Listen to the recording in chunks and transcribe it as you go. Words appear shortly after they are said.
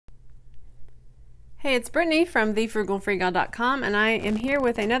Hey, it's Brittany from thefrugalfreegal.com, and I am here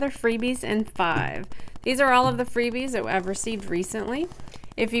with another freebies in 5. These are all of the freebies that I've received recently.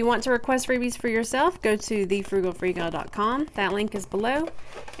 If you want to request freebies for yourself, go to thefrugalfreegal.com. That link is below,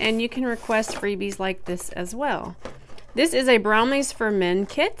 and you can request freebies like this as well. This is a Brownies for Men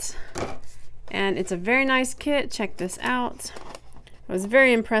kit, and it's a very nice kit. Check this out. I was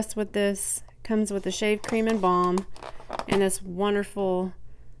very impressed with this. It comes with a shave cream and balm, and this wonderful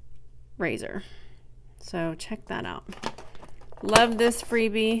razor. So check that out. Love this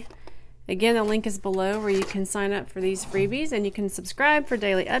freebie. Again, the link is below where you can sign up for these freebies, and you can subscribe for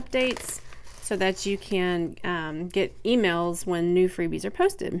daily updates so that you can get emails when new freebies are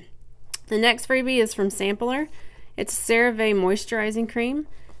posted. The next freebie is from Sampler. It's CeraVe moisturizing cream.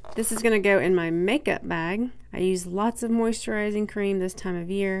 This is going to go in my makeup bag. I use lots of moisturizing cream this time of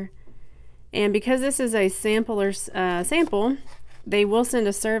year. And because this is a sample, they will send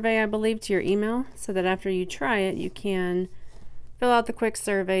a survey, I believe, to your email so that after you try it, you can fill out the quick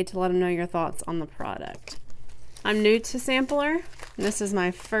survey to let them know your thoughts on the product. I'm new to Sampler, and this is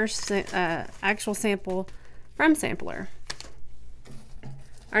my first actual sample from Sampler.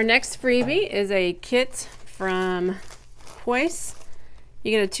 Our next freebie is a kit from Poise.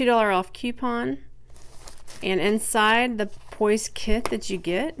 You get a $2 off coupon, and inside the Poise kit that you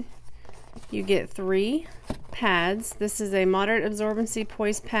get 3 pads. This is a moderate absorbency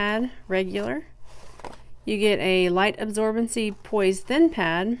Poise pad, regular. You get a light absorbency Poise thin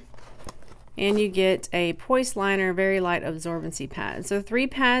pad, and you get a Poise liner, very light absorbency pad. So 3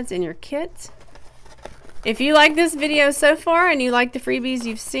 pads in your kit. If you like this video so far and you like the freebies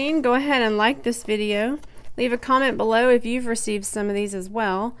you've seen, go ahead and like this video. Leave a comment below if you've received some of these as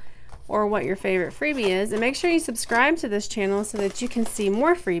well, or what your favorite freebie is, and make sure you subscribe to this channel so that you can see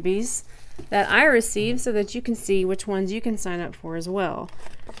more freebies that I receive, so that you can see which ones you can sign up for as well.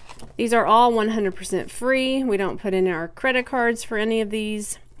 These are all 100% free. We don't put in our credit cards for any of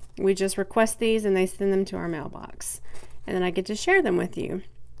these. We just request these and they send them to our mailbox, and then I get to share them with you.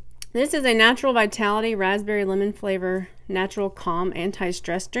 This is a Natural Vitality Raspberry Lemon Flavor Natural Calm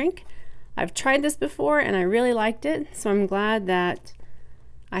Anti-Stress Drink. I've tried this before and I really liked it, so I'm glad that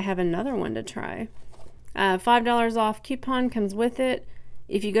I have another one to try. $5 off coupon comes with it.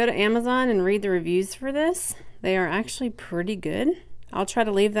 If you go to Amazon and read the reviews for this, they are actually pretty good. I'll try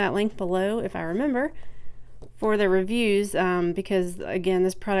to leave that link below if I remember for the reviews, because again,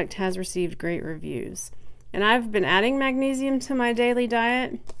 this product has received great reviews. And I've been adding magnesium to my daily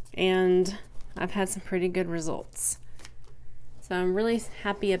diet, and I've had some pretty good results. So I'm really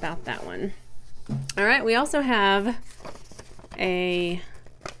happy about that one. All right, we also have a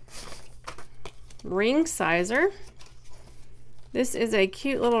ring sizer. This is a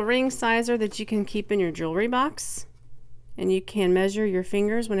cute little ring sizer that you can keep in your jewelry box, and you can measure your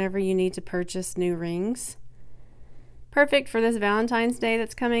fingers whenever you need to purchase new rings. Perfect for this Valentine's Day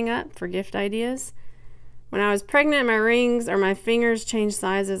that's coming up for gift ideas. When I was pregnant, my rings or my fingers changed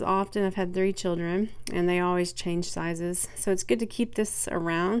sizes often. I've had 3 children and they always change sizes, so it's good to keep this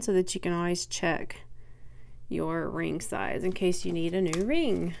around so that you can always check your ring size in case you need a new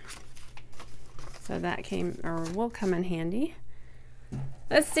ring. So that will come in handy.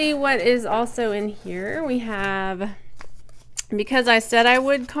 Let's see what is also in here. We have Because I Said I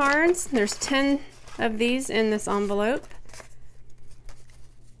Would cards. There's 10 of these in this envelope.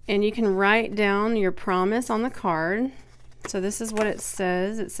 And you can write down your promise on the card. So this is what it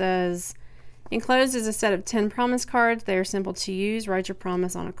says. It says, enclosed is a set of 10 promise cards. They are simple to use. Write your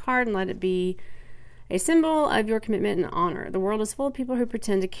promise on a card and let it be a symbol of your commitment and honor. The world is full of people who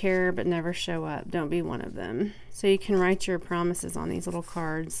pretend to care but never show up. Don't be one of them. So you can write your promises on these little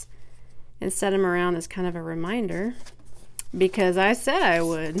cards and set them around as kind of a reminder. Because I said I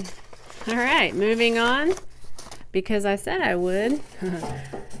would. All right, moving on. Because I Said I Would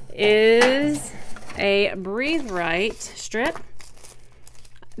is a Breathe Right strip.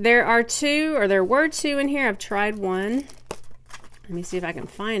 There were 2 in here. I've tried one. Let me see if I can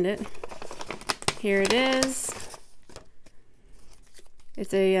find it. Here it is.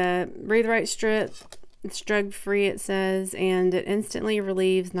 It's a Breathe Right strip. It's drug-free, it says, and it instantly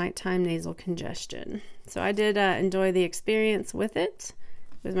relieves nighttime nasal congestion. So I did enjoy the experience with it.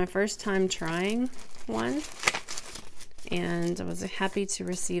 It was my first time trying one, and I was happy to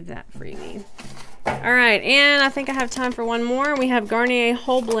receive that freebie. All right, and I think I have time for one more. We have Garnier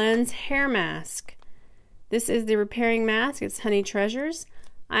Whole Blends Hair Mask. This is the repairing mask. It's Honey Treasures.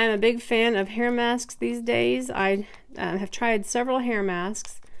 I am a big fan of hair masks these days. I have tried several hair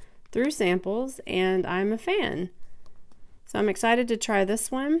masks through samples, and I'm a fan. So I'm excited to try this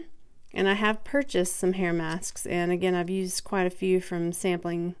one. And I have purchased some hair masks, and again, I've used quite a few from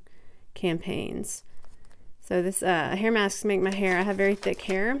sampling campaigns. So this hair masks make my hair, I have very thick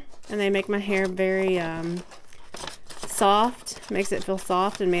hair, and they make my hair very soft, makes it feel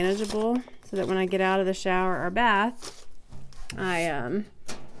soft and manageable, so that when I get out of the shower or bath,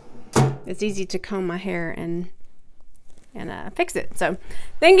 it's easy to comb my hair and fix it. So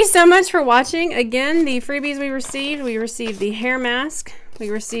thank you so much for watching. Again, the freebies we received the hair mask, we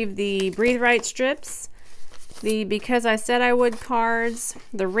received the Breathe Right strips, the Because I Said I Would cards,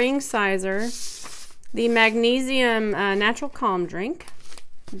 the ring sizer, the magnesium natural calm drink,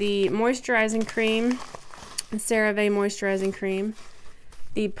 the moisturizing cream, the CeraVe moisturizing cream,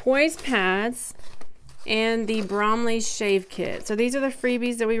 the Poise pads, and the Bromley shave kit. So these are the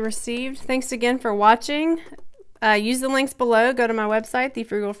freebies that we received. Thanks again for watching. Use the links below. Go to my website,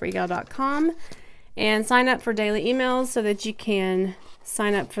 thefrugalfreegal.com, and sign up for daily emails so that you can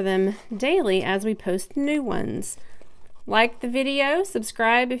sign up for them daily as we post new ones. Like the video,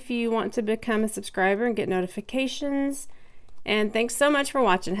 subscribe if you want to become a subscriber and get notifications. And thanks so much for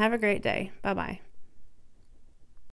watching. Have a great day. Bye-bye.